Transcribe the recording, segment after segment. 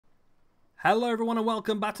Hello everyone and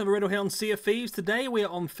welcome back to the riddle here on Sea of Thieves. Today we are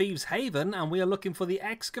on Thieves Haven and we are looking for the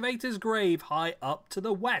Excavator's grave high up to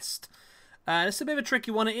the west. It's a bit of a tricky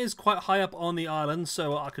one. It is quite high up on the island,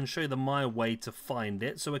 so I can show you my way to find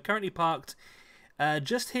it. So we're currently parked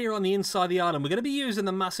just here on the inside of the island. We're going to be using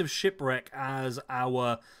the massive shipwreck as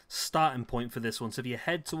our starting point for this one. So if you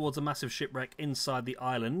head towards a massive shipwreck inside the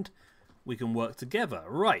island, we can work together.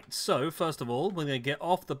 Right, so first of all, we're going to get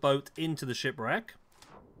off the boat into the shipwreck.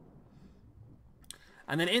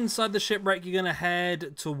 And then inside the shipwreck, you're going to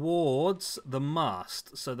head towards the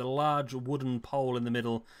mast. So the large wooden pole in the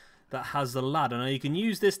middle that has the ladder. Now you can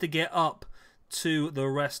use this to get up to the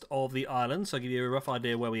rest of the island. So I'll give you a rough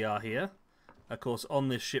idea where we are here. Of course, on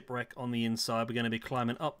this shipwreck on the inside, we're going to be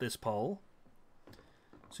climbing up this pole.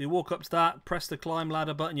 So you walk up to that, press the climb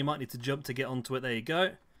ladder button. You might need to jump to get onto it. There you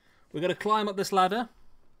go. We're going to climb up this ladder.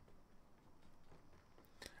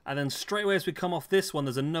 And then straight away as we come off this one,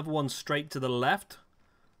 there's another one straight to the left.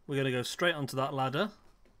 We're going to go straight onto that ladder.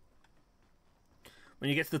 When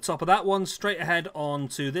you get to the top of that one, straight ahead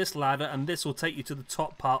onto this ladder, and this will take you to the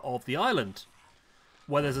top part of the island,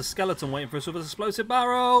 where there's a skeleton waiting for us with an explosive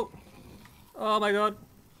barrel. Oh my god.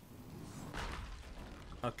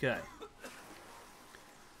 Okay.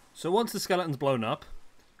 So once the skeleton's blown up,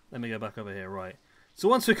 let me go back over here, right. So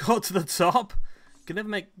once we got to the top, you can never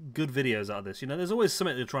make good videos out of this. You know, there's always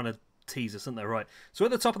something they're trying to tease us, isn't there? Right. So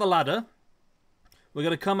at the top of the ladder, we're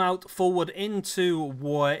going to come out forward into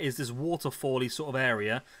where is this waterfall-y sort of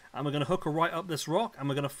area, and we're going to hook right up this rock, and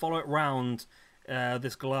we're going to follow it round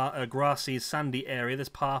this grassy, sandy area, this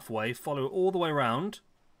pathway, follow it all the way around.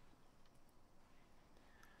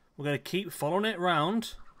 We're going to keep following it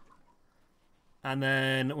round, and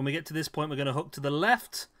then when we get to this point, we're going to hook to the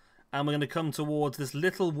left, and we're going to come towards this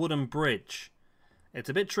little wooden bridge. It's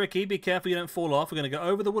a bit tricky, be careful you don't fall off. We're going to go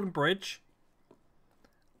over the wooden bridge.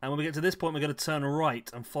 And when we get to this point, we're going to turn right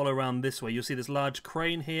and follow around this way. You'll see this large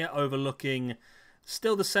crane here overlooking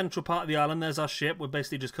still the central part of the island. There's our ship. We've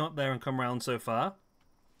basically just come up there and come around so far.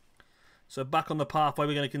 So back on the pathway,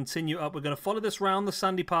 we're going to continue up. We're going to follow this round the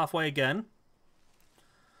sandy pathway again.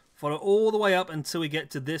 Follow all the way up until we get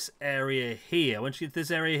to this area here. Once you get to this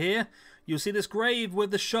area here, you'll see this grave with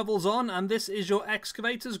the shovels on, and this is your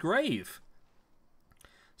excavator's grave.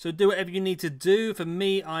 So do whatever you need to do. For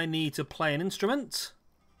me, I need to play an instrument.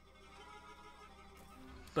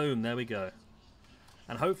 Boom, there we go.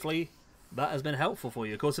 And hopefully that has been helpful for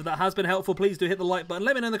you. Of course, if that has been helpful, please do hit the like button.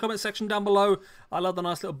 Let me know in the comment section down below. I love the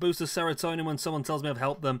nice little boost of serotonin when someone tells me I've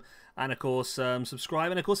helped them. And of course,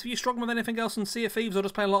 subscribe. And of course, if you're struggling with anything else on Sea of Thieves or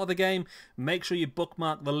just playing a lot of the game, make sure you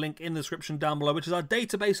bookmark the link in the description down below, which is our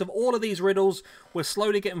database of all of these riddles. We're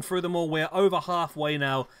slowly getting through them all. We're over halfway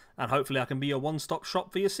now. And hopefully I can be your one-stop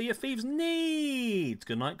shop for your Sea of Thieves needs.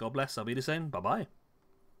 Good night. God bless. I'll be the same. Bye-bye.